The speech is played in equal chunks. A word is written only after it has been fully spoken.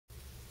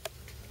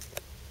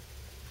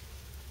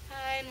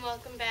and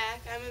welcome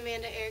back. I'm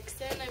Amanda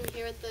Erickson. I'm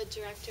here with the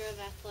Director of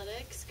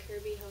Athletics,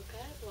 Kirby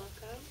Hocutt.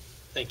 Welcome.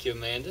 Thank you,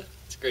 Amanda.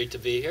 It's great to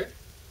be here.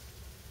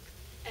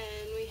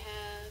 And we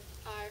have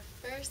our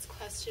first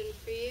question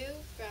for you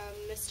from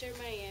Mr.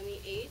 Miami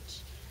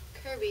H.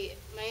 Kirby,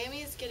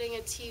 Miami is getting a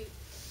TV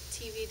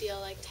deal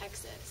like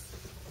Texas,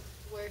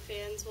 where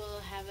fans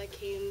will have a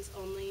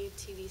Canes-only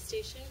TV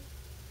station.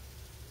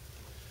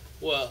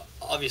 Well,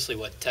 obviously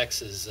what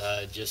Texas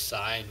just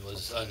signed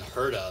was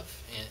unheard of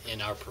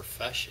in our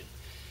profession.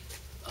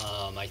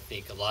 I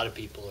think a lot of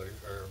people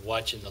are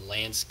watching the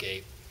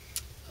landscape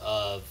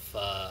of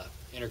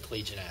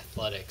intercollegiate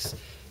athletics.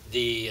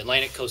 The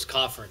Atlantic Coast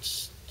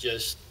Conference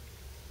just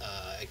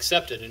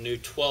accepted a new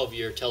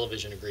 12-year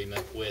television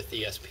agreement with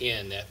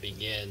ESPN that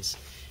begins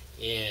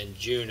in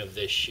June of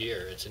this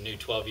year. It's a new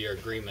 12-year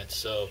agreement,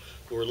 so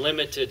we're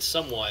limited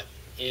somewhat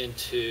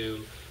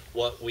into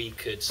what we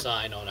could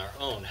sign on our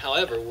own.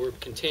 However, we're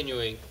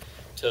continuing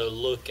to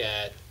look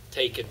at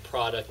taking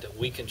product that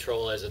we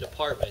control as a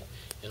department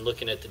and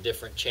looking at the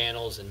different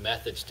channels and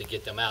methods to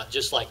get them out.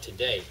 Just like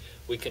today,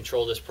 we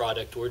control this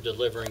product. We're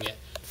delivering it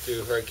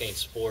through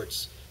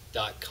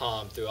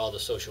hurricanesports.com, through all the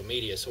social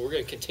media. So we're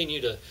going to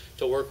continue to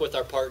work with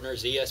our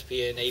partners,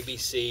 ESPN,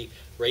 ABC,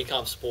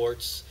 Raycom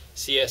Sports,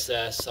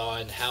 CSS,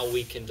 on how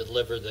we can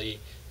deliver the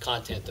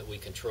content that we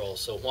control.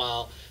 So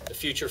while the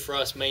future for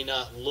us may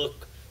not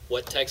look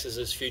what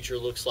Texas's future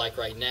looks like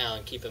right now,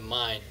 and keep in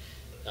mind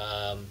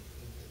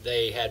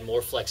they had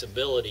more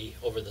flexibility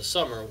over the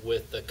summer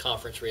with the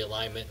conference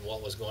realignment and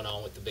what was going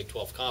on with the Big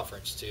 12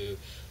 Conference to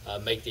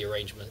make the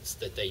arrangements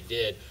that they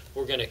did.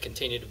 We're going to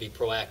continue to be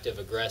proactive,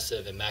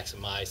 aggressive, and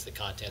maximize the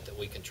content that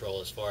we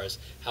control as far as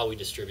how we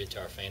distribute to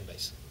our fan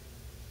base.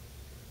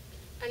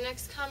 Our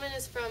next comment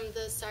is from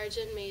the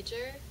Sergeant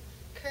Major.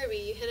 Kirby,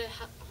 you hit a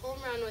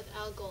home run with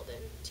Al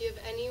Golden. Do you have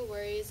any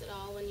worries at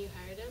all when you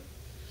hired him?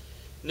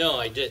 No,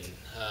 I didn't.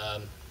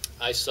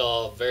 I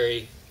saw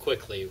very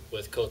quickly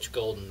with Coach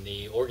Golden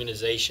the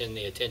organization,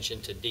 the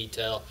attention to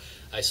detail.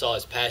 I saw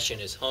his passion,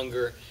 his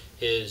hunger,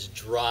 his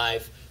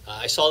drive.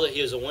 I saw that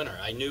he was a winner.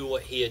 I knew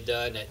what he had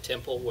done at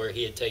Temple, where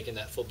he had taken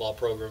that football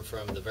program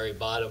from the very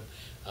bottom,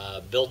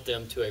 built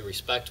them to a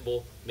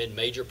respectable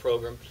mid-major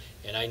program,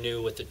 and I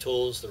knew with the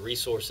tools, the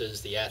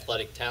resources, the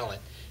athletic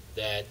talent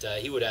that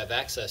he would have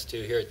access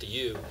to here at the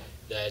U,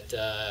 that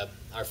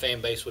our fan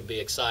base would be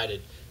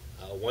excited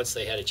once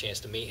they had a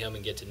chance to meet him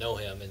and get to know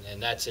him,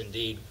 and that's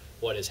indeed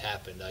what has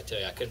happened. I tell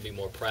you, I couldn't be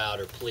more proud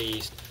or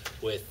pleased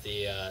with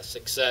the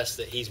success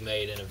that he's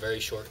made in a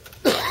very short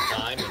amount of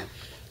time, and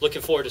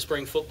looking forward to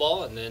spring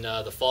football, and then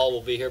the fall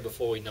will be here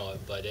before we know it,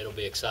 but it'll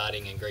be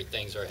exciting and great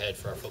things are ahead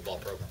for our football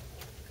program.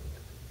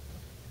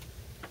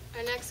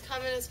 Our next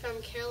comment is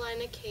from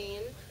Carolina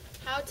Kane.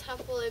 How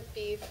tough will it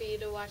be for you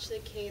to watch the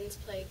Canes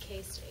play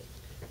K-State?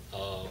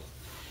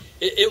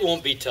 It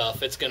won't be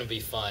tough. It's going to be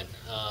fun.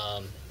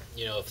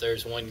 You know, if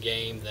there's one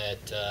game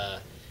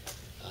that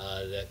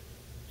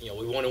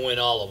we want to win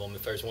all of them.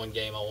 If there's one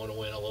game I want to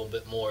win a little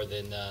bit more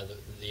than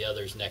the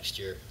others next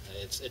year.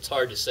 It's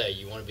hard to say.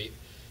 You want to beat,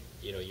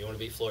 you want to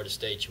beat Florida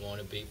State. You want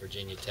to beat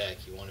Virginia Tech.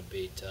 You want to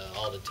beat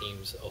all the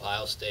teams.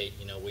 Ohio State.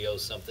 We owe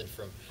something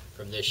from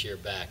this year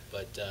back.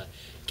 But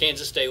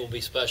Kansas State will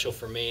be special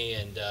for me,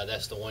 and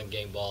that's the one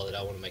game ball that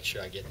I want to make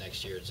sure I get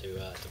next year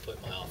to put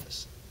in my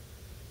office.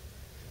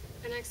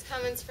 Our next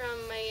comment's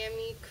from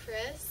Miami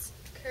Chris.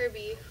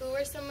 Kirby, who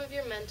are some of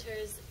your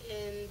mentors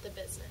in the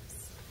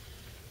business?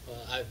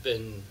 Well, I've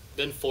been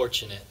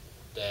fortunate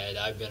that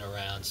I've been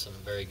around some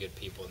very good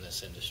people in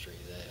this industry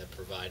that have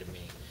provided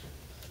me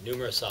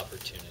numerous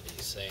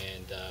opportunities.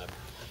 And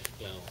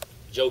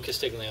Joe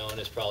Castiglione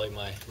is probably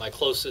my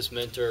closest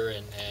mentor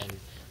and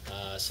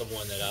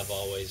someone that I've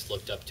always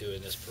looked up to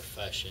in this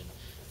profession.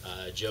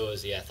 Joe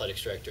is the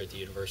athletics director at the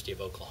University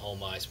of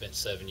Oklahoma. I spent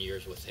 7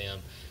 years with him.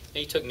 And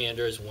he took me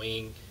under his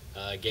wing,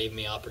 gave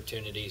me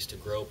opportunities to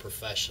grow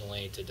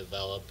professionally, to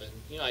develop, and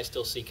I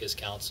still seek his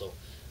counsel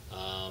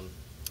on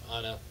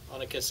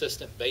a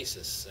consistent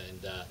basis.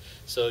 And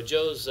so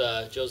Joe's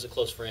a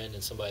close friend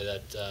and somebody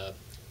that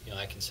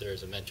I consider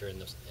as a mentor in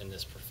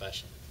this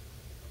profession.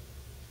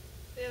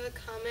 We have a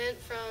comment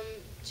from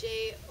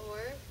Jay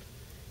Orr.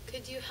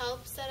 Could you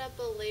help set up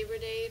a Labor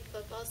Day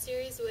football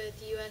series with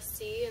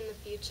USC in the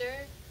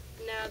future,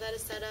 now that a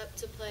setup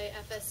to play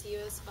FSU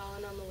has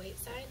fallen on the weight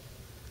side?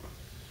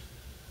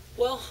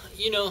 Well,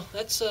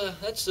 that's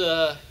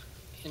a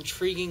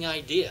intriguing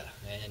idea,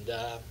 and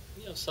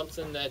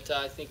something that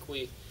I think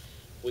we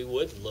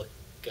would look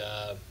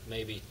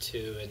maybe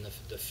to in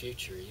the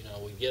future.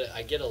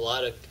 I get a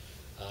lot of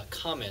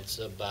comments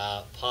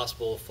about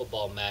possible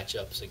football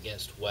matchups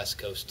against West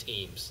Coast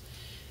teams,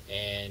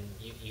 and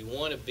you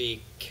want to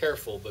be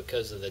careful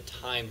because of the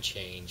time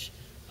change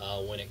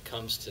when it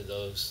comes to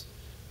those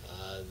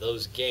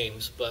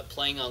games. But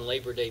playing on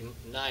Labor Day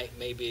night,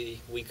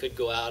 maybe we could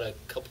go out a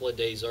couple of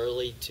days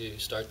early to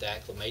start the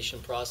acclimation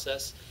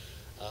process.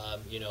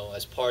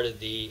 As part of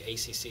the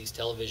ACC's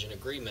television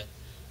agreement,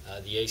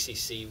 the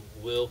ACC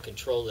will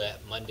control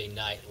that Monday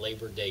night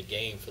Labor Day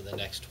game for the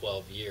next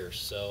 12 years.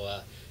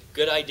 So,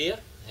 good idea,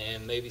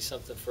 and maybe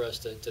something for us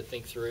to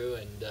think through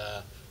and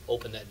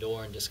open that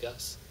door and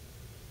discuss.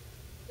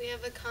 We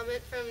have a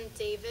comment from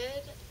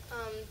David.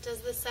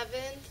 Does the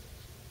 7th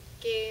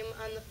game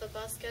on the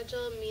football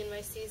schedule mean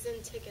my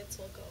season tickets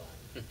will go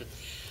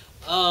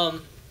up?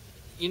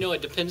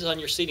 It depends on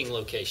your seating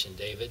location,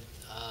 David.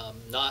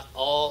 Not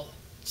all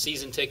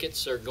season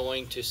tickets are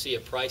going to see a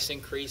price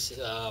increase.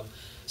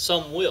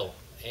 Some will,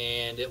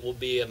 and it will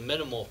be a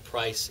minimal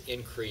price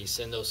increase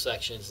in those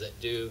sections that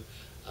do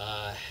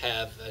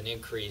have an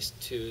increase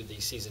to the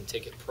season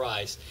ticket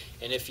price.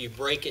 And if you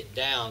break it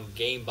down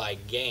game by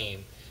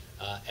game,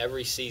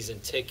 every season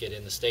ticket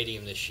in the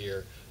stadium this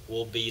year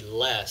will be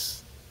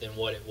less than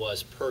what it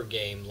was per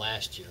game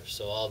last year.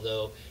 So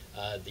although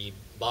the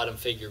bottom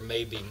figure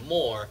may be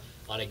more,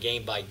 on a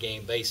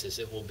game-by-game basis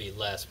it will be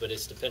less, but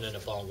it's dependent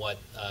upon what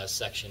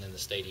section in the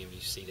stadium you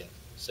sit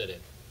in.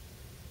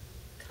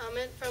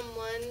 Comment from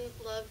One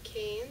Love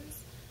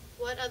Canes.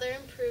 What other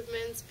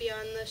improvements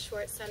beyond the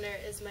Schwartz Center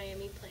is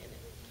Miami planning?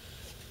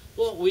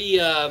 Well,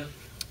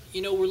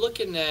 we're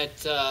looking at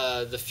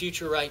the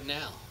future right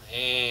now.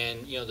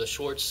 And, the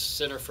Schwartz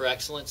Center for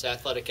Excellence,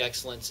 Athletic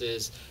Excellence,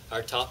 is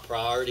our top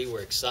priority.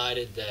 We're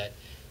excited that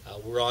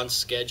we're on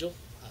schedule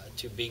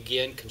to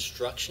begin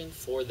construction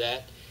for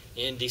that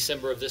in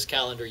December of this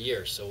calendar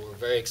year. So we're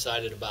very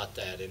excited about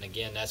that. And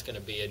again, that's going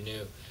to be a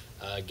new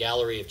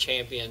Gallery of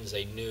Champions,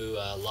 a new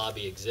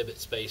lobby exhibit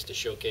space to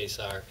showcase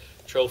our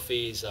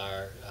trophies,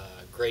 our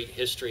great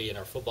history in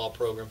our football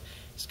program.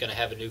 It's going to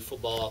have a new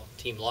football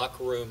team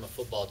locker room, a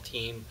football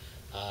team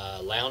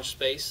lounge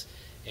space,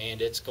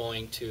 and it's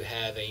going to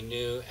have a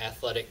new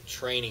athletic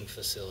training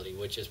facility,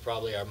 which is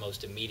probably our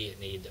most immediate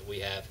need that we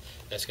have.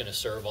 That's going to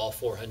serve all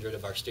 400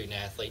 of our student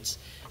athletes,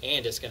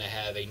 and it's going to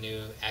have a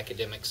new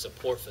academic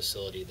support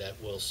facility that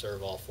will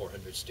serve all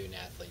 400 student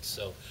athletes.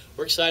 So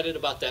we're excited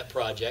about that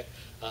project.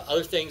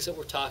 Other things that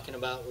we're talking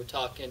about,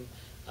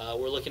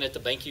 we're looking at the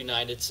Bank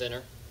United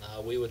Center.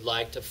 We would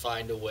like to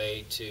find a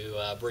way to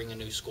bring a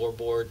new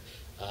scoreboard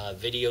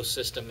video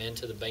system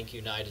into the Bank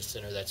United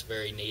Center. That's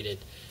very needed.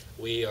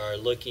 We are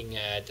looking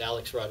at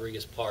Alex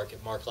Rodriguez Park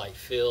at Marklight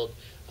Field.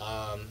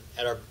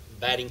 At our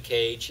batting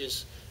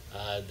cages,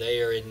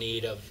 they are in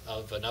need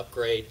of an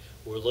upgrade.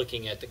 We're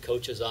looking at the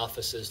coaches'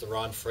 offices, the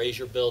Ron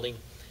Frazier building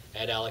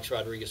at Alex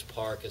Rodriguez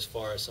Park as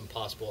far as some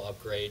possible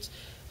upgrades.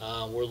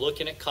 We're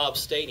looking at Cobb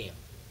Stadium.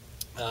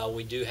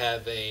 We do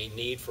have a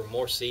need for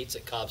more seats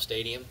at Cobb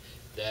Stadium.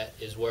 That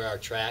is where our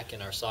track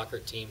and our soccer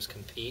teams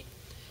compete.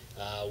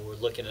 We're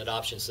looking at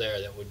options there.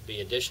 That would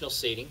be additional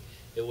seating.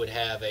 It would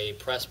have a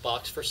press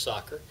box for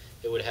soccer.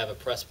 It would have a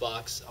press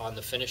box on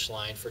the finish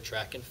line for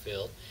track and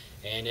field.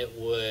 And it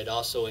would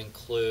also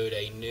include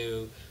a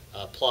new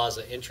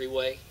plaza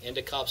entryway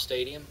into Cobb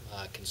Stadium,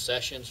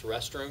 concessions,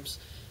 restrooms,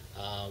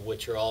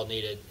 which are all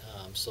needed.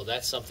 So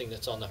that's something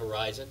that's on the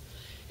horizon.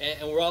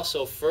 And we're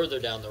also further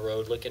down the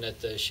road looking at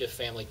the Schiff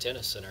Family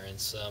Tennis Center and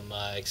some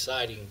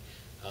exciting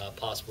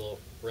possible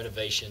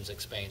renovations,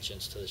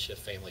 expansions to the Schiff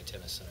Family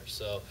Tennis Center.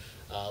 So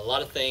a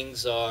lot of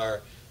things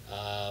are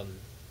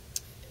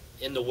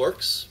in the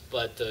works,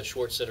 but the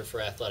Schwartz Center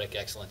for Athletic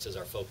Excellence is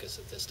our focus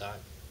at this time.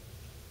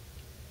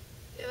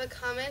 We have a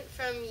comment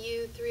from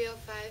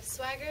U305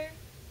 Swagger.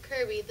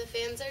 Kirby, the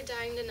fans are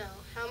dying to know,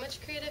 how much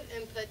creative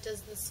input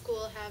does the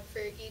school have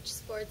for each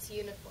sports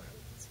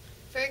uniforms?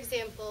 For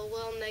example,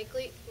 will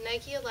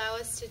Nike allow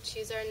us to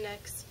choose our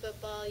next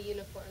football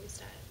uniform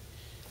style?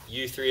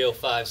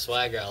 U305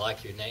 Swagger, I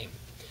like your name.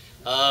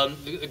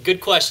 Good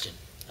question.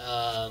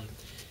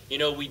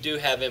 We do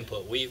have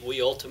input.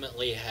 We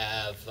ultimately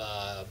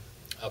have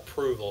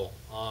approval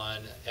on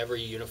every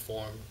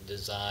uniform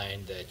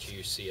design that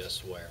you see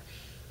us wear.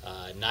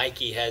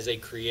 Nike has a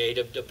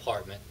creative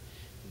department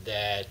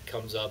that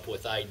comes up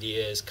with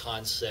ideas,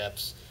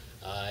 concepts,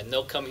 and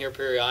they'll come here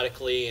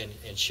periodically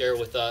and share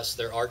with us,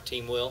 their art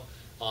team will,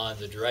 on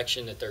the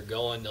direction that they're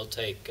going. They'll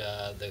take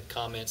the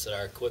comments that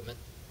our equipment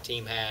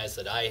team has,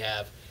 that I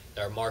have,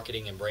 that our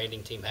marketing and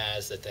branding team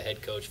has, that the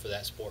head coach for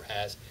that sport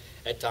has.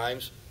 At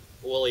times,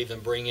 we'll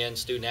even bring in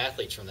student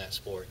athletes from that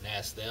sport and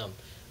ask them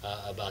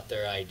about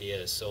their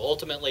ideas. So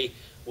ultimately,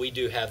 we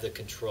do have the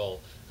control.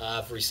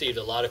 I've received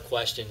a lot of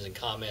questions and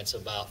comments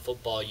about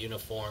football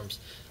uniforms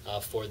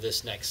for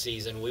this next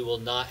season. We will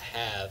not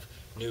have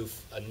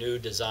a new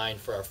design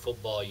for our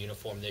football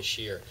uniform this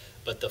year,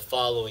 but the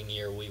following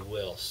year we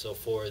will. So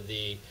for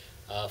the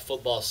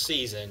football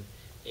season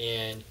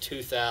in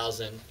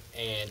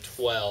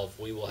 2012,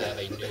 we will have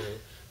a new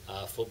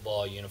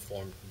football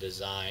uniform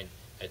design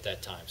at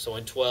that time. So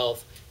in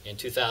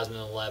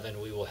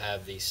 2011, we will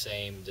have the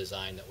same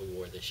design that we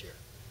wore this year.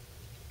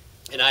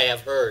 And I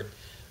have heard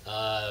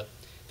the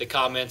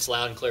comments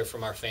loud and clear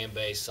from our fan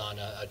base on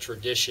a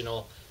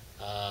traditional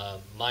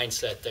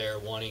mindset there,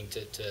 wanting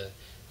to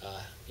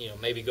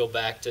maybe go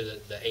back to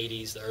the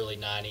 80s, the early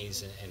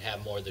 90s, and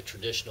have more of the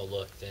traditional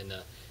look than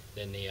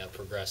the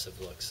progressive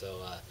look.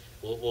 So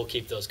we'll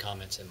keep those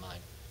comments in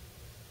mind.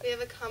 We have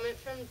a comment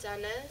from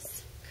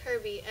Dennis.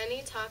 Kirby,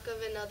 any talk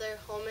of another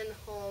home and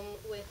home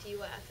with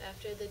UF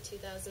after the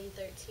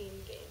 2013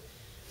 game?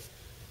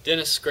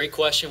 Dennis, great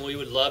question. We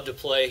would love to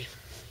play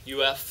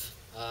UF.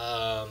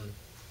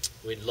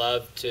 We'd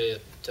love to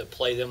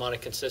play them on a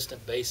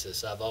consistent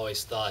basis. I've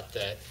always thought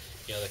that,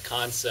 the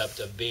concept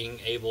of being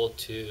able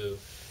to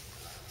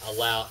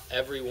allow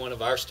every one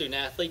of our student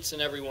athletes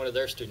and every one of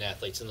their student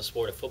athletes in the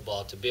sport of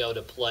football to be able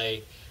to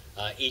play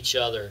each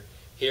other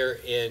here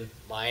in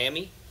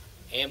Miami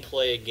and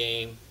play a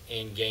game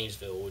in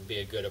Gainesville would be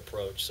a good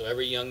approach. So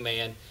every young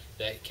man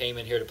that came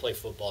in here to play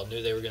football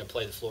knew they were going to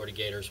play the Florida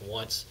Gators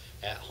once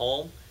at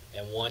home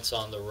and once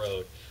on the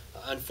road.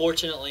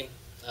 Unfortunately,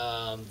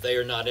 they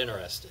are not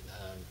interested.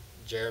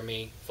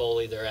 Jeremy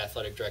Foley, their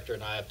athletic director,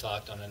 and I have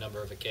talked on a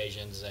number of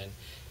occasions, and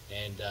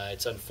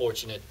it's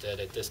unfortunate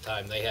that at this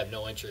time they have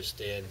no interest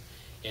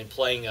in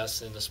playing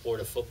us in the sport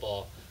of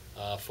football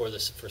for the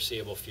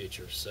foreseeable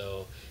future.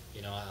 So,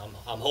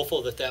 I'm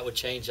hopeful that would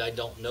change. I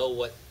don't know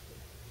what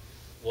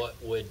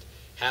would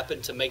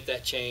happen to make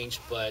that change,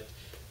 but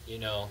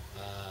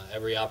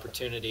every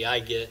opportunity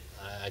I get,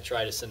 I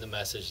try to send the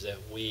message that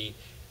we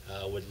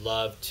would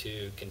love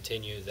to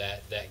continue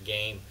that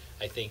game.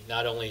 I think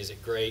not only is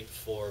it great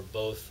for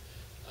both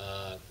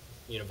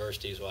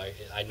universities, well,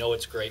 I know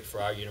it's great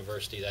for our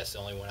university, that's the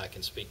only one I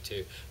can speak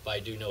to, but I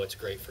do know it's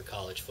great for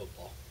college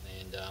football.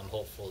 And I'm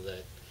hopeful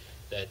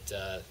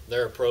that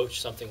their approach,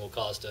 something will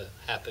cause to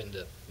happen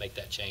to make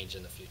that change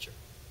in the future.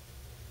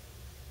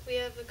 We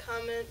have a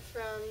comment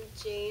from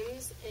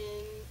James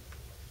in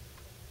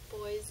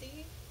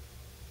Boise.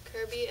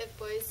 Kirby, if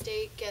Boise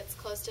State gets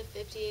close to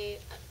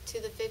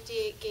the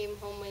 58 game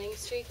home winning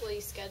streak, will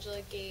you schedule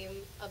a game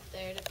up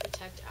there to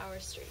protect our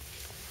streak?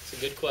 It's a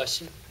good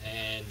question,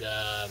 and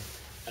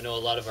I know a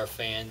lot of our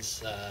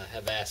fans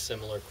have asked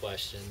similar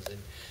questions. And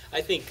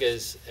I think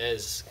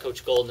as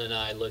Coach Golden and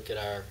I look at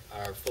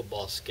our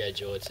football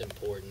schedule, it's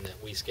important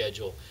that we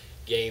schedule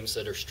games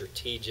that are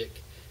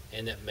strategic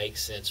and that make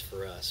sense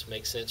for us.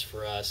 Make sense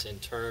for us in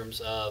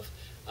terms of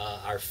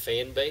our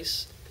fan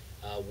base,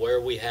 where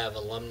we have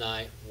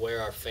alumni,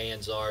 where our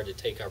fans are to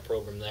take our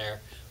program there,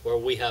 where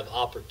we have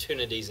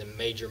opportunities in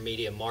major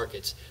media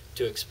markets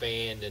to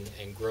expand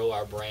and grow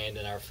our brand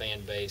and our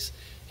fan base,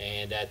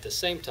 and at the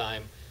same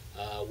time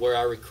where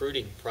our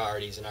recruiting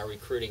priorities and our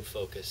recruiting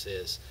focus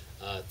is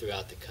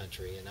throughout the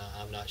country. And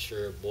I'm not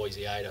sure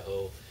Boise,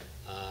 Idaho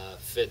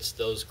fits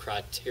those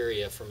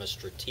criteria from a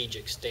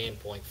strategic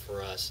standpoint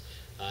for us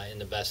in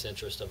the best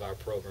interest of our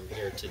program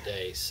here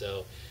today.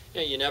 So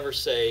you never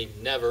say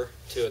never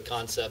to a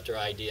concept or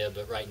idea,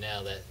 but right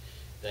now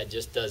that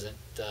just doesn't,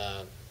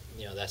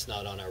 that's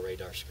not on our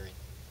radar screen.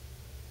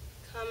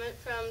 Comment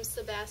from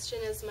Sebastian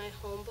is my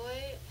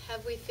homeboy.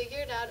 Have we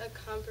figured out a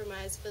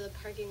compromise for the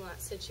parking lot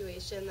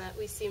situation that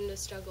we seemed to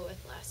struggle with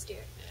last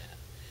year? Yeah,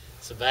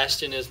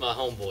 Sebastian is my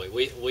homeboy.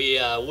 We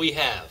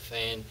have,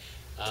 and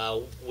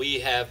we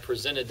have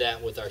presented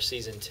that with our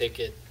season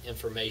ticket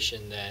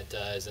information that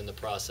is in the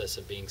process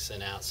of being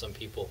sent out. Some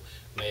people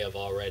may have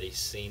already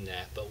seen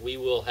that, but we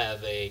will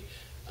have a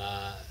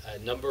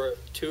number,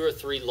 2 or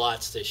 3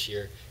 lots this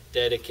year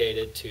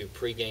dedicated to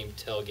pregame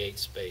tailgate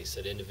space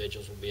that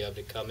individuals will be able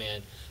to come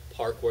in,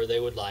 park where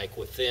they would like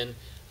within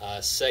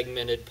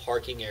segmented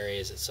parking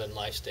areas at Sun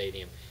Life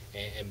Stadium,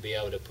 and be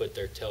able to put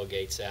their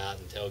tailgates out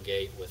and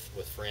tailgate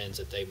with friends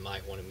that they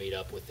might want to meet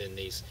up within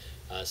these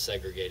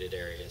segregated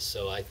areas.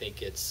 So I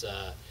think it's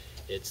a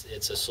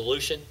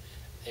solution,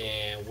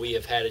 and we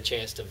have had a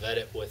chance to vet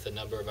it with a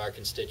number of our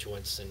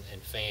constituents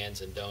and fans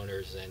and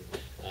donors,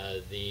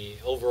 and the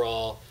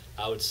overall,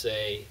 I would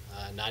say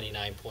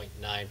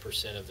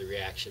 99.9% of the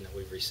reaction that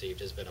we've received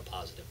has been a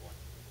positive one.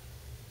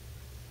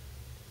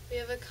 We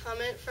have a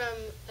comment from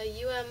a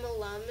UM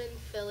alum in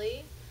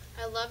Philly.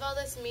 I love all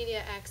this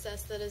media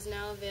access that is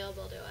now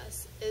available to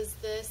us. Is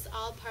this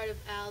all part of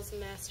Al's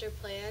master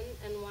plan,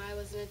 and why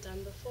wasn't it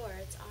done before?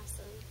 It's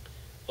awesome.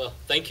 Well,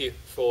 thank you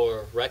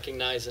for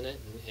recognizing it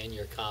and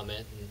your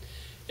comment.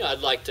 And I'd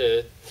like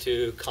to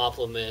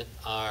compliment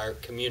our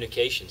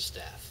communication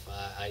staff.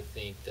 I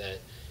think that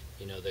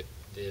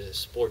the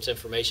sports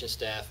information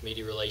staff,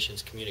 media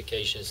relations,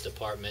 communications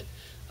department,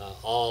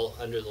 all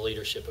under the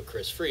leadership of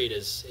Chris Freed,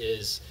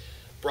 is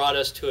brought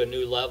us to a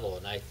new level.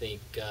 And I think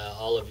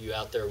all of you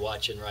out there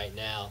watching right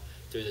now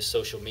through the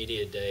social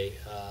media day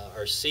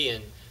are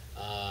seeing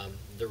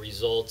the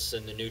results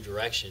and the new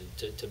direction.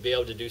 To be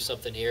able to do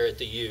something here at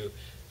the U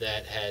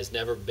that has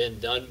never been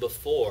done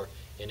before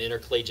in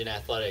intercollegiate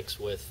athletics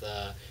with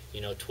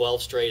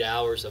 12 straight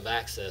hours of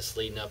access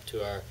leading up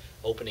to our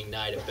opening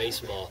night of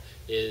baseball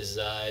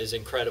is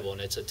incredible,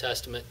 and it's a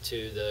testament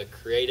to the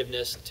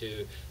creativeness,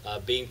 to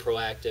being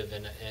proactive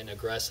and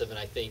aggressive. And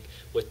I think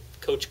with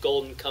Coach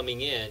Golden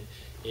coming in,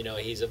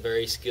 he's a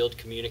very skilled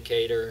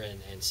communicator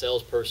and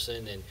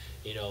salesperson, and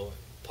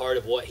part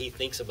of what he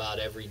thinks about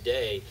every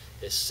day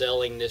is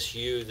selling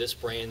this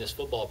brand, this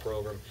football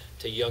program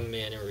to young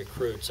men and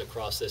recruits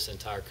across this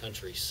entire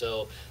country.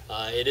 So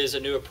it is a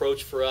new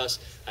approach for us.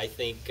 I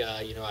think,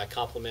 I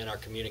compliment our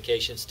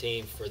communications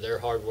team for their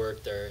hard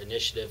work, their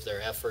initiative,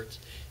 their efforts,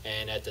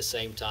 and at the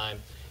same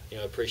time,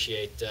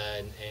 appreciate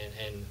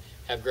and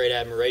have great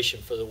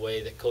admiration for the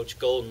way that Coach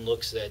Golden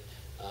looks at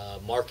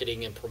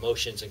marketing and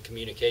promotions and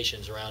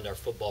communications around our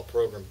football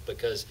program,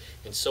 because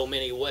in so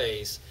many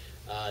ways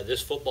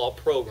this football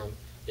program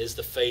is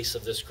the face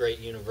of this great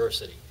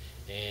university.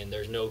 And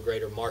there's no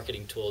greater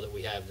marketing tool that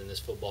we have than this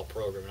football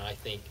program. And I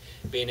think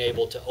being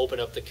able to open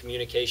up the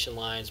communication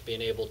lines,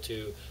 being able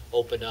to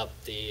open up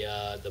the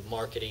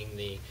marketing,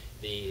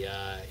 the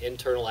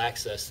internal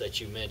access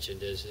that you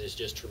mentioned is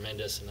just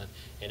tremendous.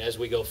 And as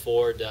we go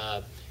forward,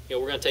 we're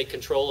going to take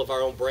control of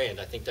our own brand.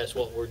 I think that's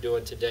what we're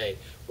doing today.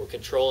 We're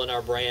controlling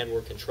our brand,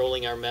 we're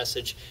controlling our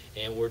message,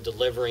 and we're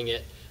delivering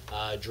it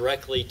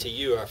directly to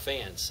you, our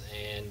fans.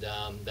 And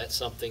that's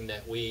something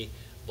that we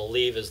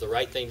believe is the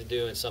right thing to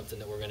do, and something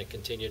that we're going to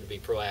continue to be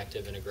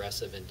proactive and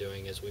aggressive in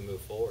doing as we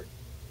move forward.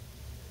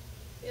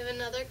 We have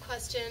another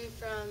question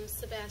from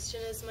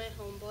Sebastian, is my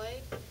homeboy.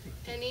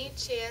 Any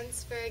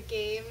chance for a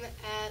game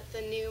at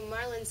the new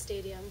Marlin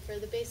Stadium for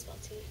the baseball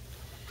team?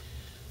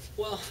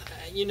 Well,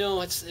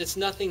 it's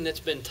nothing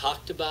that's been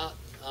talked about.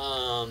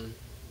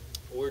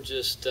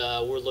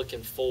 We're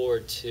looking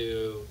forward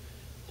to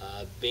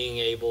being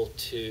able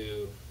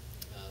to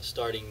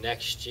starting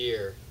next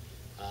year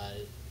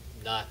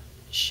not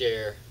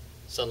share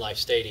Sun Life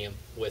Stadium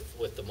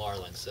with the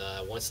Marlins.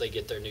 Once they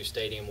get their new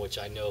stadium, which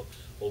I know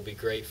will be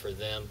great for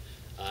them,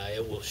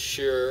 it will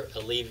sure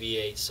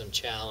alleviate some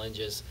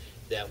challenges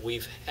that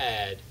we've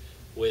had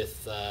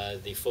with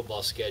the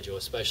football schedule,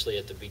 especially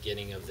at the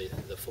beginning of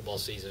the football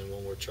season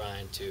when we're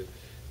trying to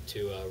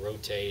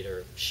rotate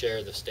or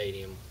share the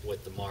stadium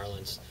with the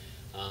Marlins.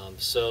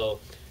 So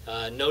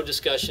no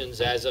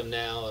discussions as of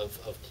now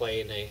of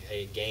playing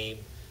a game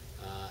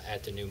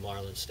at the new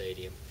Marlin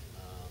Stadium.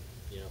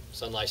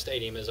 Sun Life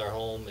Stadium is our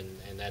home,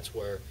 and that's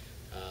where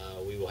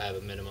we will have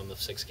a minimum of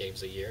 6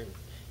 games a year, and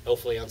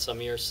hopefully on some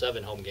years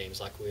 7 home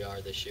games like we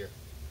are this year.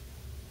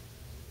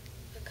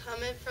 A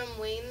comment from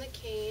Wayne the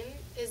Cane,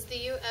 is the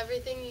U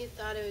everything you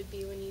thought it would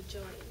be when you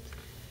joined?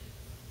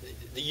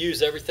 The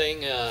U's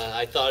everything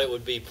I thought it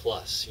would be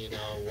plus.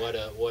 What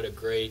a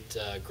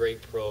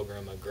great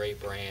program, a great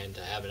brand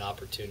to have an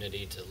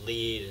opportunity to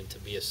lead and to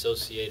be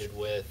associated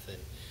with, and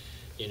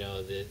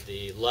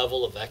the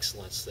level of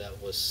excellence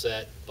that was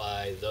set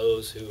by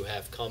those who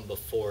have come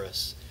before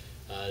us,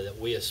 that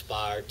we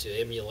aspire to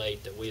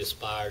emulate, that we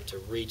aspire to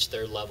reach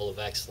their level of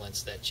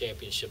excellence, that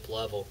championship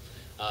level,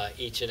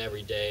 each and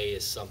every day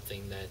is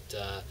something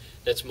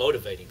that's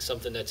motivating,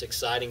 something that's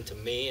exciting to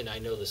me, and I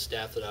know the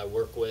staff that I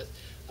work with,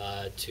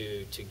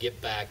 to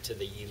get back to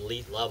the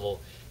elite level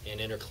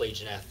in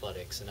intercollegiate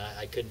athletics. And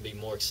I couldn't be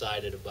more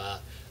excited about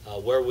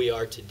where we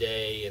are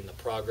today and the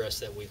progress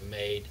that we've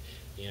made.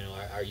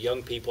 Our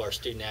young people, our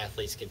student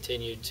athletes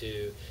continue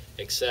to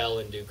excel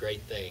and do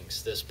great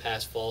things. This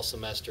past fall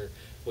semester,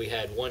 we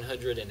had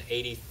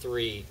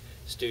 183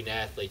 student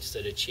athletes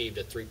that achieved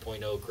a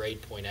 3.0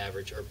 grade point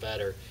average or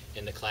better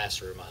in the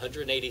classroom.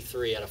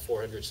 183 out of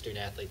 400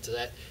 student athletes.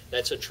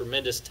 That's a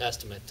tremendous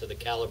testament to the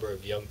caliber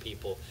of young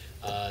people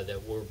that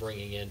we're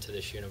bringing into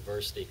this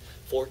university.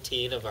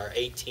 14 of our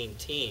 18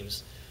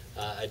 teams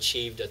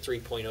achieved a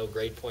 3.0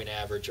 grade point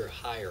average or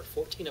higher.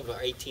 14 of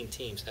our 18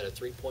 teams had a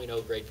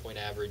 3.0 grade point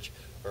average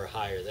or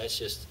higher.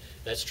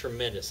 That's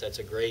tremendous. That's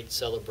a great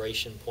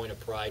celebration, point of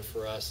pride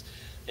for us.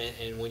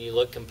 And when you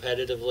look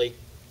competitively,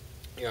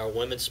 our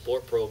women's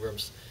sport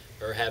programs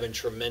are having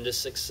tremendous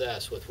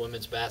success with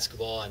women's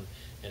basketball,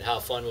 and how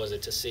fun was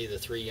it to see the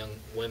 3 young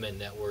women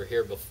that were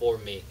here before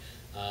me,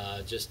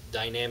 just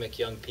dynamic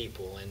young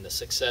people, and the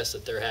success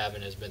that they're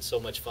having has been so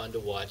much fun to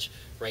watch.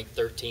 Ranked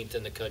 13th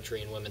in the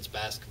country in women's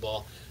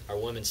basketball. Our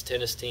women's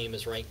tennis team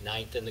is ranked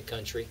 9th in the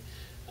country,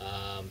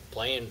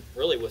 playing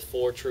really with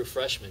 4 true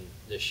freshmen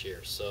this year.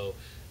 So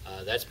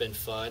that's been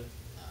fun.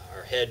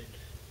 Our head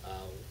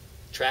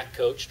track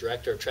coach,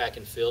 director of track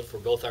and field for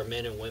both our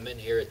men and women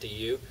here at the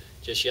U,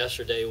 just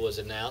yesterday was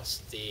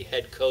announced the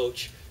head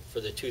coach for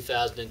the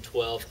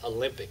 2012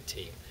 Olympic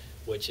team,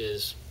 which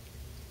is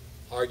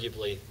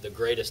arguably the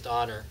greatest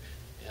honor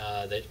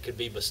that could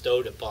be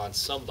bestowed upon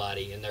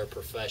somebody in their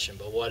profession.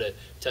 But what a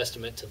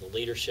testament to the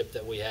leadership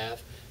that we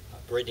have.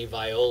 Brittany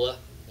Viola,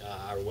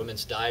 our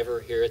women's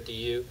diver here at the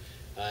U,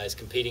 is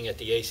competing at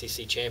the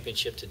ACC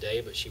Championship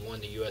today, but she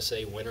won the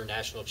USA Winter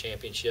National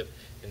Championship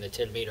in the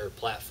 10-meter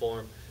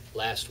platform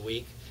last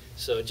week.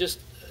 So just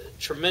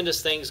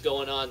tremendous things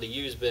going on. The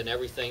U's been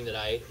everything that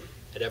I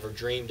had ever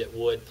dreamed it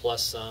would,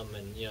 plus some,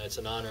 and it's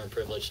an honor and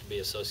privilege to be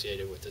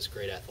associated with this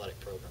great athletic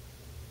program.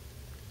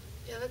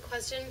 We have a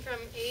question from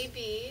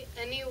AB.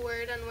 Any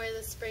word on where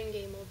the spring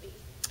game will be?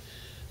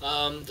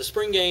 The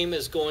spring game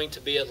is going to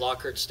be at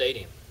Hocutt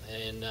Stadium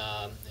in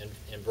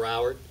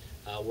Broward.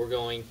 We're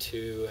going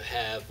to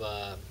have,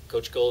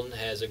 Coach Golden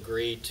has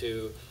agreed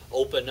to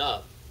open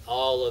up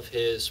all of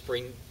his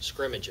spring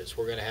scrimmages.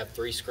 We're going to have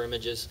 3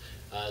 scrimmages.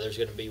 There's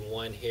going to be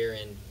one here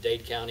in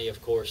Dade County,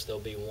 of course.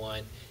 There'll be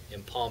one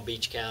in Palm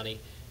Beach County,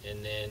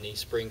 and then the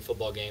spring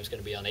football game is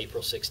going to be on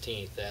April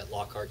 16th at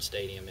Hocutt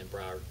Stadium in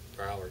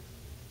Broward.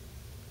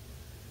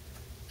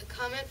 A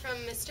comment from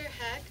Mr.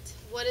 Hecht.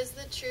 What is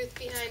the truth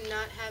behind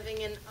not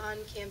having an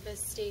on-campus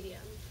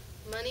stadium?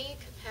 Money,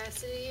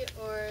 capacity,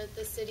 or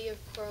the city of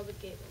Coral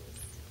Gables?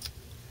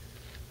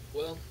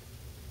 Well,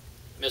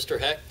 Mr.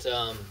 Hecht,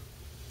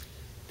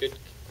 good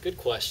good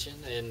question,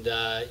 and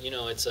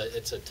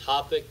it's a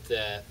topic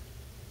that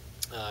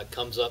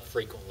comes up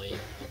frequently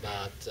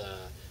about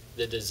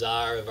the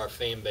desire of our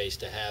fan base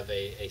to have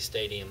a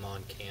stadium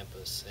on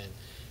campus,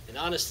 and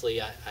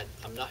honestly,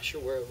 I'm not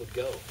sure where it would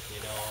go.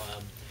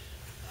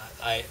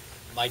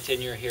 My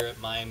tenure here at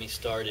Miami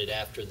started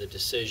after the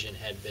decision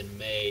had been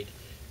made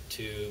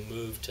to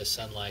move to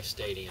Sun Life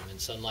Stadium, and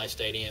Sun Life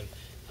Stadium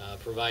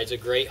provides a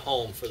great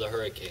home for the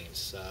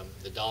Hurricanes.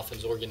 The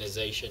Dolphins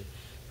organization,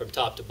 from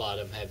top to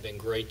bottom, have been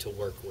great to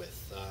work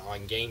with.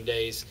 On game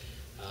days,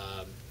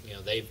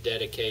 they've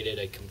dedicated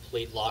a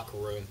complete locker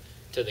room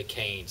to the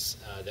Canes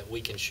that we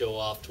can show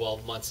off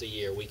 12 months a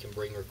year. We can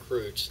bring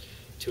recruits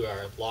to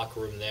our locker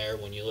room there.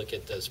 When you look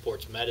at the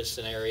sports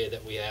medicine area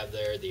that we have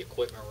there, the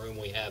equipment room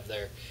we have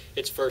there,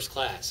 it's first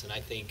class. And I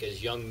think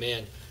as young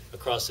men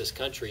across this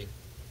country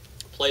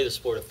play the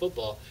sport of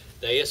football,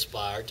 they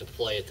aspire to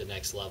play at the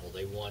next level.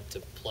 They want to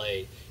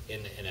play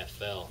in the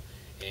NFL.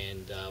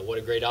 And what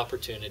a great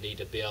opportunity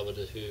to be able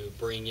to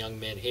bring young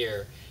men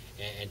here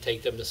and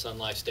take them to Sun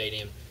Life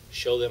Stadium,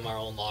 show them our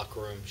own locker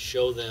room,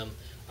 show them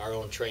our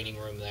own training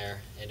room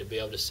there, and to be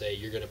able to say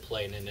you're going to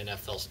play in an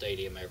NFL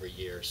stadium every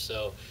year.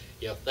 So,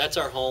 that's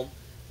our home.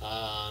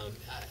 I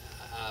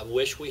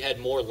wish we had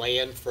more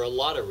land for a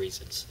lot of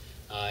reasons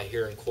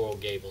here in Coral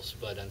Gables,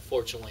 but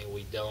unfortunately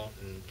we don't.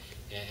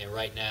 And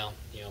right now,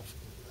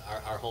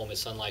 our home is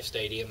Sun Life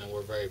Stadium, and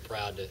we're very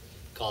proud to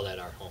call that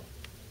our home.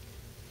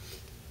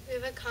 We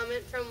have a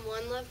comment from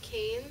One Love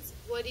Canes.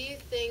 What do you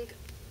think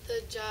of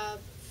the job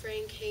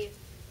Frank Haith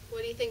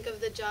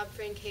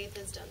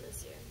has done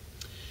this year?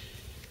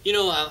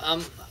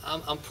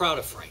 I'm proud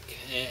of Frank,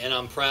 and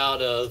I'm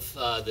proud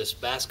of this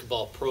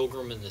basketball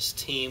program and this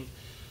team.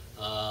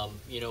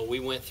 We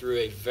went through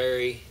a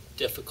very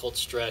difficult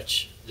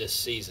stretch this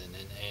season,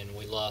 and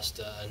we lost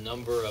a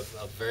number of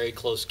very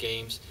close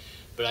games.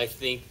 But I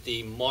think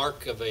the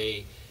mark of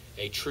a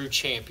true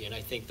champion,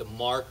 I think the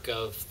mark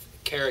of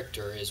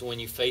character is when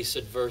you face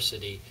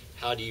adversity,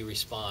 how do you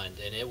respond?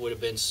 And it would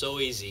have been so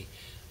easy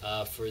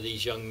for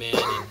these young men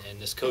and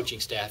this coaching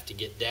staff to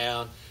get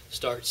down,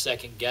 start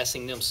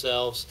second-guessing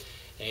themselves,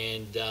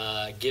 and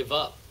give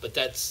up. But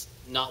that's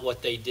not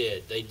what they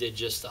did. They did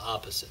just the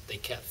opposite. They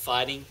kept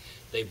fighting.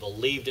 They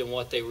believed in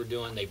what they were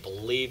doing. They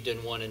believed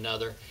in one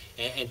another.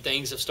 And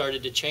things have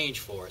started to change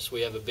for us.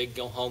 We have a big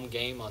home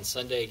game on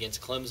Sunday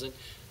against Clemson.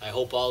 I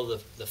hope all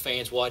the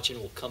fans watching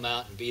will come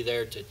out and be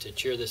there to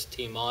cheer this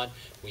team on.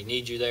 We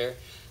need you there.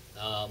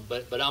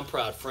 But I'm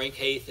proud. Frank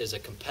Haith is a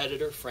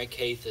competitor. Frank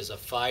Haith is a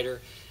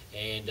fighter.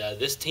 And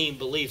this team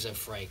believes in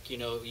Frank.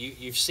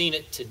 You've seen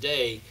it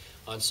today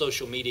on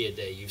social media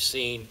day. You've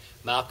seen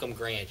Malcolm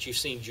Grant. You've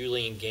seen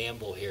Julian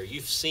Gamble here.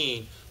 You've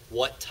seen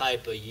what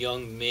type of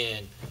young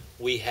men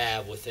we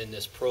have within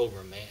this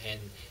program.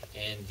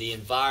 And the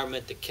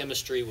environment, the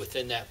chemistry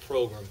within that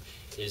program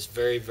is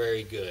very,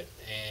 very good.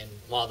 And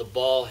while the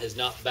ball has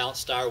not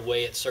bounced our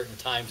way at certain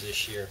times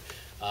this year,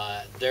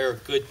 there are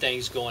good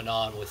things going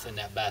on within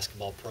that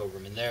basketball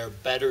program, and there are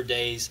better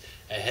days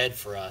ahead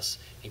for us.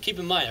 And keep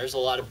in mind, there's a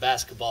lot of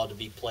basketball to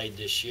be played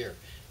this year.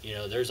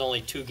 There's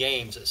only 2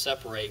 games that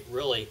separate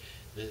really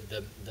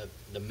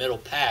the middle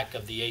pack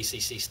of the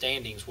ACC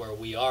standings where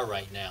we are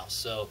right now.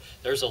 So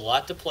there's a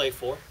lot to play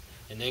for.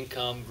 And then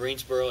come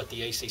Greensboro at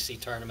the ACC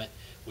tournament.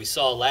 We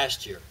saw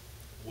last year,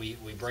 we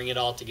bring it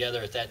all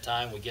together at that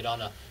time. We get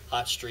on a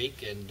hot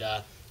streak, and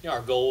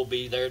our goal will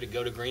be there to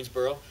go to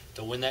Greensboro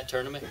to win that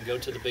tournament and go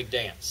to the big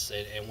dance.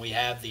 And we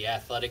have the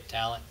athletic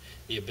talent,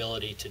 the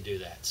ability to do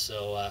that.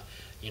 So,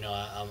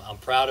 I'm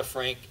proud of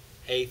Frank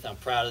Haith. I'm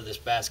proud of this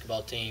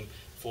basketball team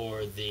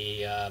for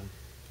the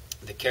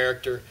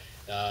character,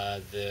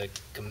 the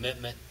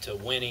commitment to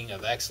winning,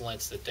 of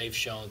excellence that they've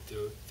shown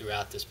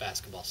throughout this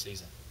basketball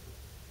season.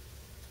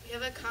 We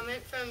have a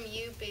comment from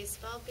you,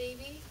 Baseball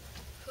Baby.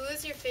 Who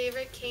is your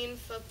favorite Cane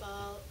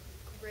football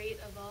great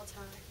of all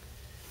time?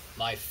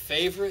 My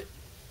favorite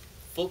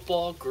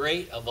football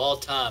great of all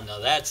time. Now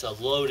that's a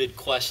loaded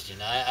question.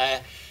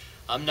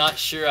 I'm not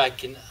sure I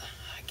can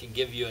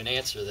give you an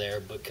answer there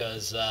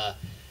because I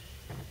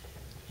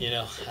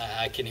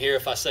can hear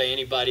if I say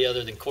anybody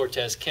other than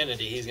Cortez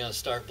Kennedy, he's going to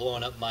start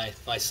blowing up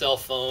my cell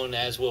phone,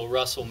 as will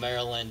Russell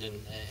Maryland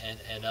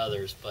and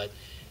others. But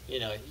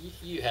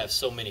you have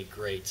so many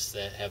greats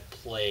that have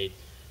played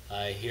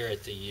here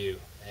at the U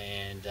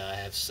and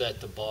have set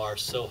the bar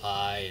so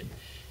high,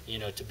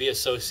 and to be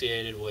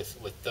associated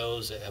with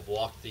those that have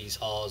walked these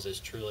halls is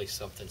truly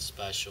something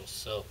special.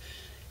 So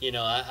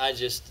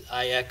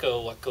I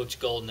echo what Coach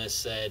Golden has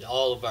said.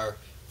 All of our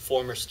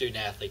former student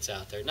athletes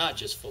out there, not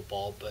just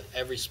football, but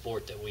every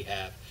sport that we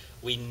have,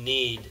 we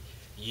need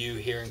you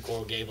here in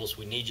Coral Gables.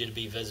 We need you to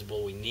be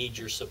visible. We need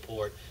your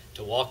support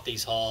to walk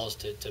these halls,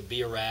 to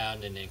be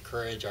around and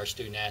encourage our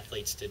student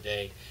athletes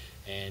today.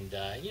 And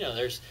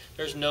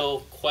there's no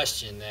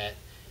question that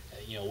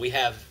we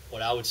have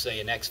what I would say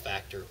an X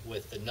factor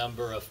with the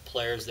number of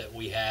players that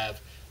we have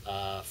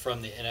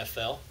from the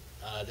NFL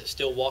that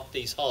still walk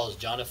these halls.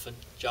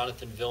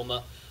 Jonathan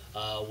Vilma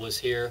was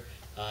here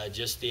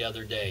just the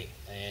other day.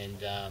 And,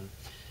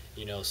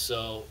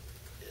 so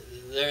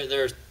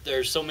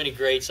there's so many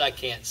greats. I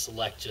can't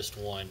select just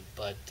one,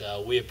 but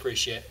we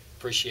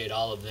appreciate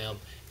all of them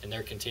and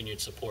their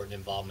continued support and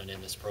involvement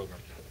in this program.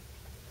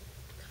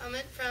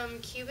 Comment from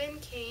Cuban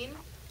Kane.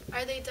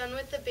 Are they done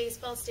with the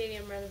baseball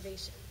stadium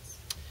renovations?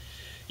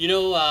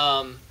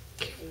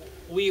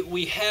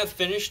 We have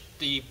finished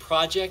the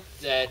project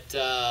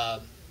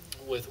that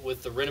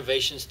with the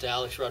renovations to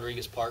Alex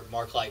Rodriguez Park,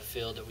 Marklight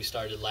Field that we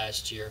started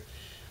last year.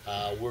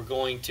 We're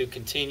going to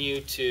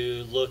continue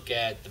to look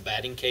at the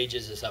batting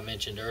cages. As I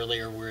mentioned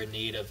earlier, we're in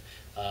need of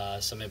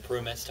some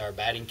improvements to our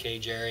batting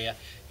cage area.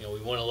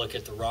 We want to look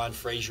at the Ron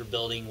Frazier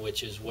building,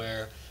 which is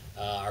where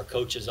our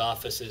coaches'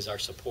 offices, our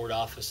support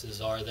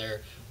offices are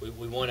there.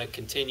 We want to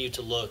continue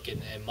to look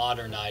and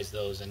modernize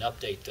those and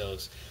update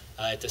those.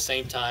 At the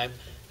same time,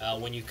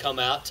 when you come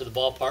out to the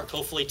ballpark,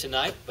 hopefully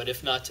tonight, but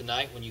if not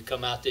tonight, when you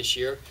come out this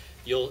year,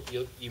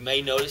 you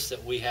may notice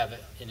that we have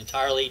an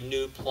entirely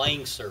new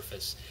playing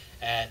surface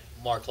at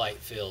Marklight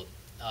Field.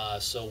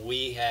 So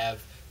we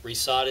have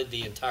resodded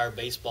the entire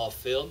baseball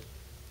field.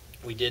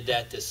 We did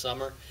that this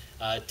summer.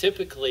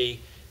 Typically,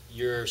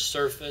 your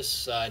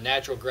surface,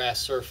 natural grass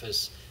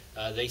surface,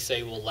 they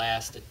say will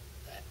last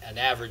an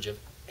average of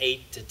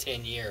 8 to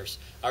 10 years.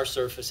 Our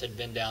surface had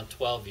been down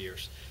 12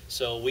 years.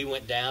 So we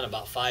went down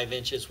about 5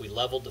 inches. We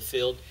leveled the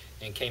field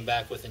and came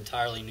back with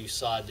entirely new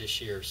sod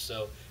this year.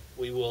 So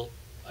we will,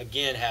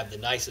 again, have the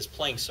nicest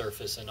playing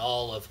surface in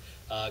all of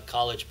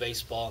college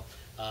baseball.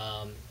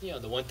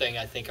 The one thing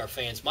I think our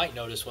fans might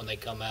notice when they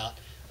come out,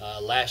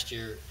 last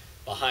year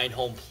behind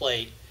home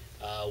plate,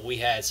 we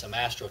had some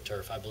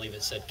AstroTurf. I believe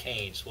it said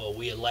Canes. Well,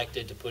 we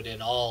elected to put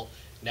in all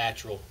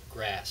natural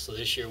grass. So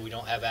this year we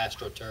don't have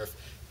AstroTurf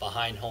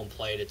behind home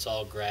plate. It's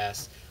all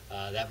grass.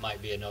 That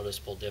might be a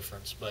noticeable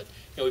difference. But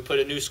we put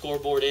a new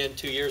scoreboard in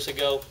 2 years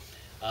ago.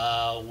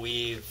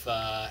 We've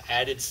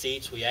added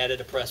seats. We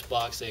added a press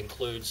box that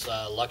includes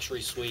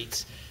luxury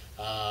suites.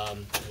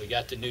 We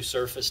got the new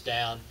surface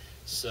down.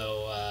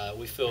 So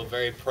we feel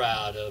very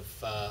proud of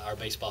our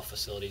baseball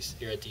facilities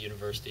here at the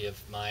University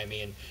of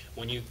Miami. And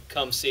when you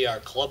come see our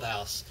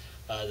clubhouse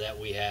that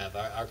we have,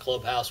 our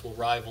clubhouse will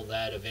rival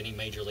that of any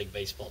Major League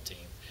Baseball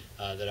team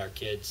that our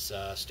kids,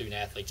 student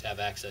athletes, have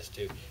access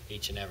to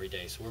each and every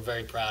day. So we're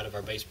very proud of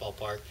our baseball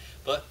park.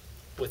 But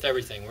with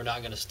everything, we're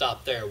not going to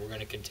stop there. We're going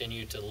to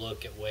continue to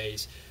look at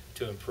ways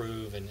to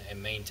improve and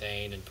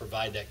maintain and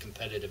provide that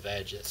competitive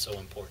edge that's so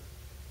important.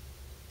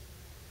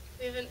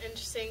 We have an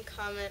interesting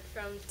comment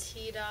from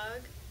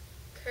T-Dog.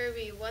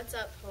 Kirby, what's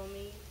up,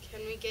 homie?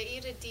 Can we get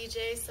you to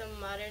DJ some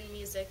modern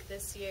music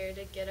this year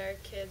to get our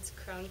kids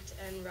crunked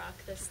and rock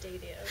the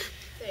stadium?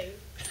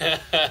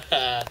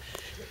 Thanks.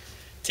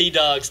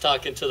 T-Dog's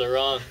talking to the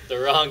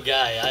wrong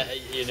guy.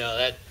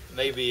 That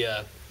maybe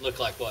look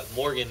like what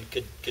Morgan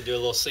could do a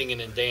little singing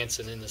and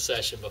dancing in the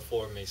session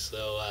before me.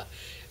 So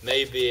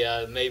maybe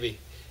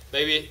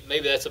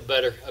that's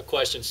a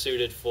question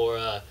suited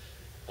for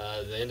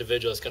the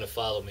individual that's going to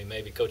follow me.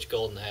 Maybe Coach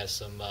Golden has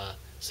some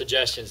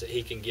suggestions that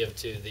he can give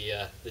to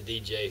the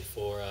DJ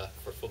for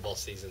football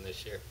season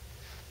this year.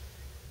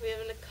 We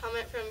have a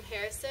comment from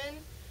Harrison.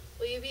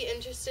 Will you be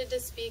interested to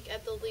speak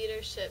at the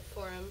Leadership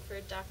Forum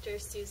for Dr.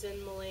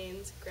 Susan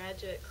Mullane's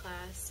graduate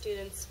class,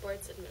 Student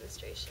Sports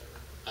Administration?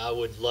 I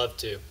would love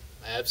to.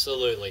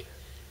 Absolutely.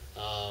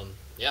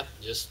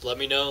 Just let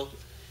me know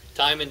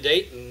time and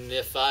date, and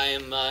if I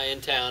am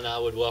in town, I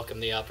would welcome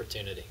the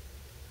opportunity.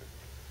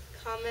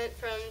 Comment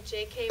from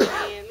JK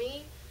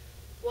Miami.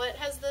 What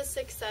has the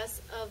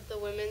success of the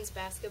women's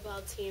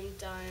basketball team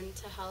done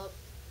to help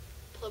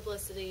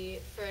publicity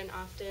for an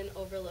often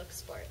overlooked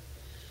sport?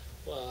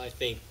 Well, I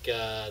think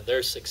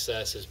their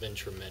success has been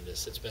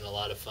tremendous. It's been a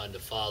lot of fun to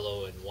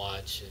follow and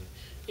watch,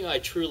 and I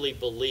truly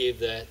believe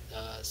that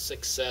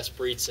success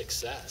breeds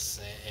success.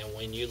 And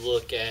when you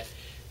look at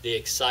the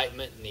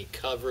excitement and the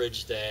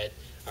coverage that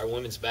our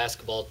women's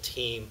basketball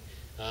team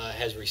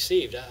has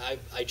received,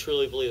 I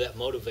truly believe that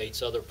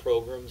motivates other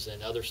programs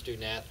and other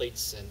student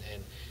athletes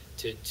and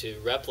to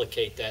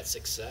replicate that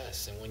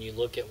success. And when you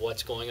look at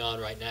what's going on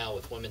right now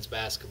with women's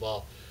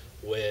basketball,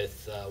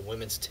 with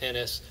women's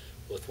tennis,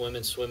 with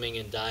women's swimming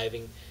and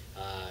diving,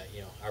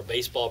 our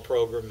baseball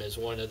program is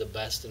one of the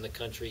best in the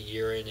country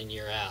year in and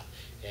year out.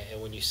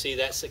 And when you see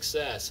that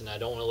success, and I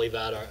don't want to leave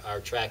out our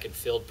track and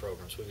field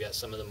programs, we've got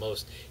some of the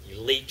most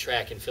elite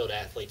track and field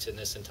athletes in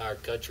this entire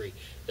country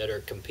that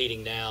are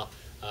competing now.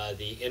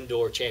 The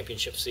indoor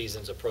championship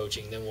season's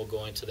approaching, then we'll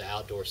go into the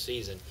outdoor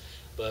season.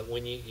 But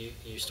when you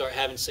start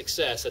having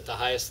success at the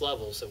highest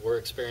levels that we're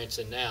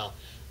experiencing now,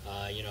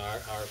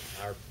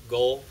 our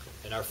goal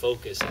and our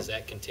focus is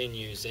that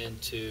continues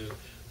into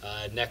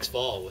next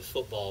fall with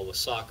football, with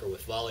soccer,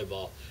 with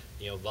volleyball.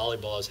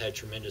 Volleyball has had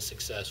tremendous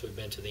success. We've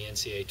been to the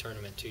NCAA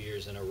tournament 2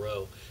 years in a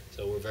row,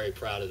 so we're very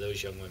proud of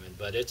those young women.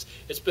 But it's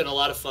been a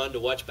lot of fun to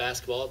watch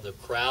basketball. The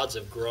crowds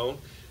have grown.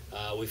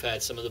 We've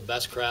had some of the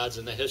best crowds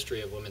in the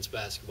history of women's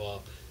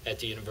basketball at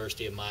the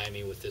University of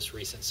Miami with this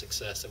recent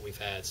success that we've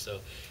had. So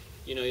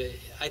you know,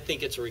 I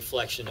think it's a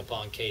reflection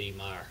upon Katie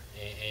Meyer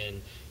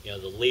and you know,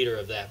 the leader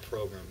of that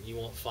program. You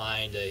won't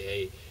find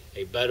a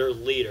better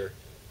leader,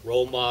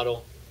 role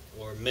model,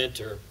 or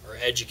mentor or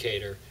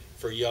educator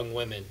for young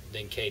women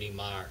than Katie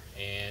Meyer.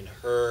 And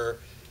her,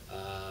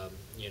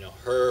 you know,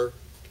 her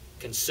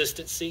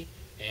consistency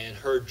and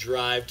her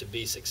drive to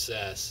be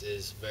success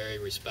is very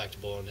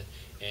respectable.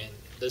 And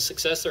the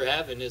success they're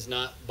having is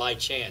not by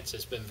chance.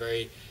 It's been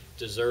very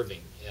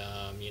deserving.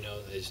 You know,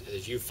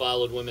 as you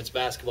followed women's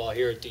basketball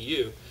here at the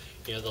U,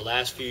 you know, the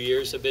last few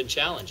years have been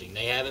challenging.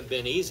 They haven't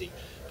been easy,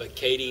 but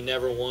Katie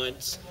never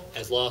once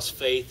has lost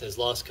faith, has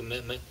lost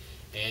commitment,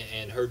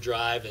 and her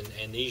drive,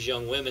 and these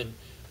young women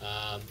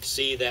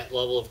see that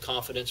level of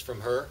confidence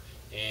from her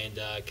and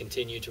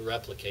continue to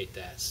replicate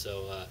that.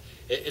 So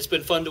it's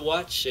been fun to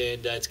watch,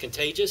 and it's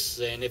contagious,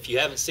 and if you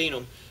haven't seen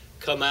them,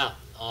 come out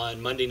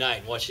on Monday night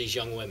and watch these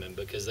young women,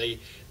 because they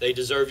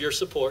deserve your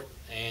support,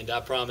 and I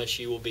promise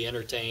you will be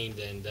entertained,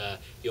 and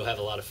you'll have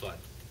a lot of fun.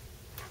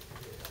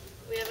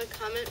 We have a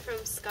comment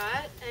from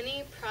Scott.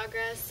 Any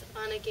progress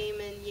on a game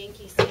in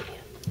Yankee Stadium?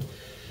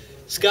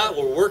 Scott,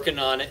 we're working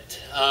on it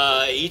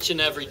each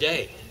and every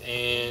day,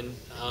 and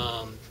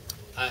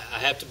I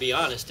have to be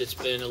honest, it's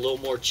been a little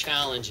more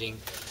challenging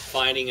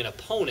finding an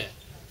opponent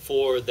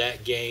for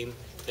that game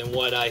than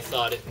what I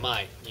thought it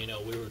might. You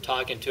know, we were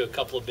talking to a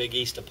couple of Big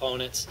East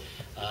opponents.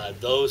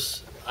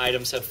 Those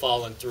items have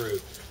fallen through.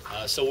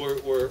 So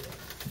we're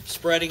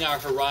spreading our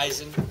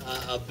horizon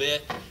a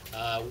bit.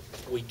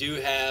 We do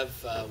have,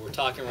 we're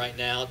talking right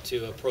now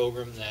to a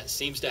program that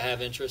seems to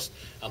have interest.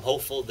 I'm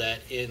hopeful that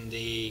in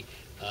the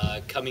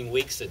coming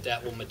weeks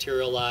that will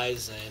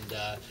materialize,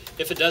 and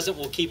if it doesn't,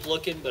 we'll keep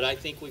looking, but I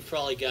think we've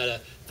probably got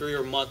a 3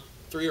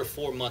 or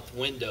 4 month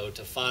window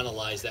to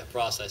finalize that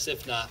process.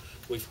 If not,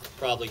 we've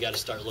probably got to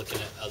start looking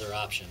at other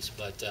options.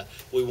 But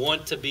we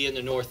want to be in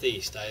the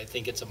Northeast. I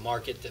think it's a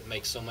market that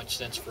makes so much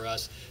sense for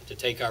us to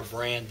take our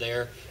brand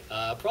there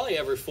probably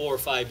every 4 or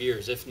 5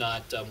 years, if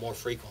not more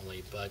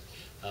frequently. But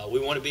we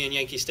want to be in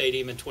Yankee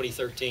Stadium in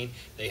 2013.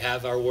 They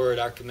have our word,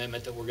 our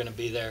commitment that we're going to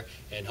be there,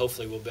 and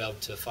hopefully we'll be able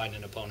to find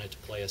an opponent to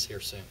play us here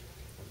soon.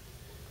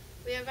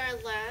 We have our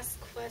last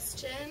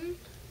question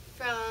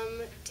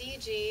from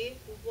DG.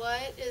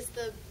 What is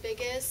the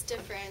biggest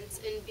difference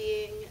in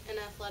being an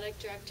athletic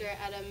director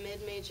at a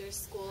mid-major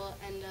school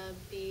and a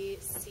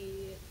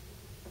BCS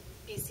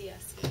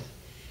school?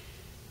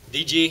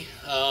 DG,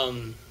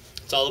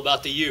 it's all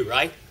about the U,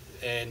 right?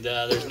 And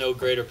there's no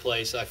greater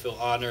place. I feel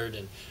honored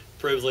and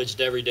privileged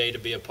every day to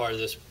be a part of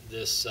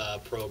this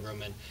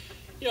program. And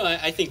you know,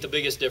 I think the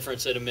biggest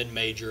difference at a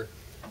mid-major,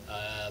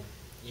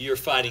 you're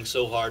fighting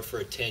so hard for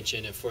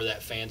attention and for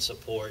that fan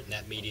support and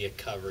that media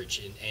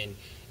coverage, and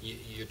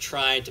you're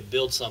trying to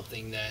build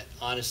something that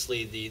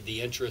honestly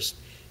the interest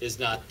is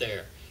not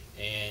there.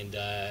 And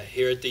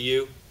here at the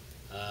U,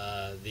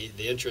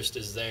 the interest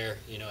is there.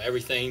 You know,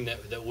 everything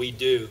that we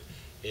do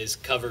is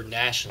covered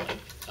nationally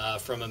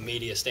from a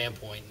media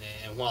standpoint.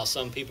 And while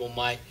some people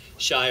might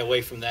shy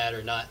away from that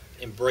or not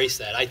embrace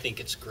that, I think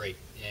it's great.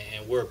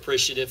 And we're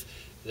appreciative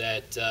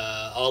that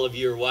all of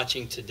you are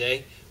watching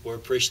today. We're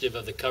appreciative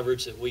of the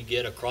coverage that we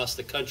get across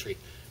the country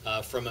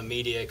from a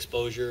media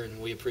exposure,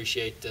 and we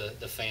appreciate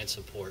the fan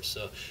support.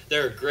 So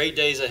there are great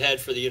days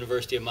ahead for the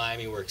University of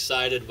Miami. We're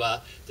excited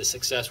about the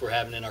success we're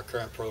having in our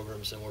current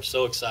programs, and we're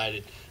so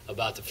excited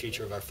about the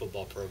future of our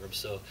football program.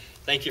 So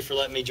thank you for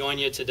letting me join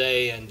you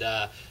today. And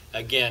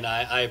again,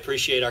 I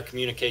appreciate our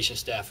communication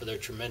staff for their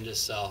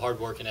tremendous hard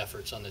work and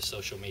efforts on this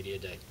social media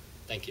day.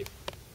 Thank you.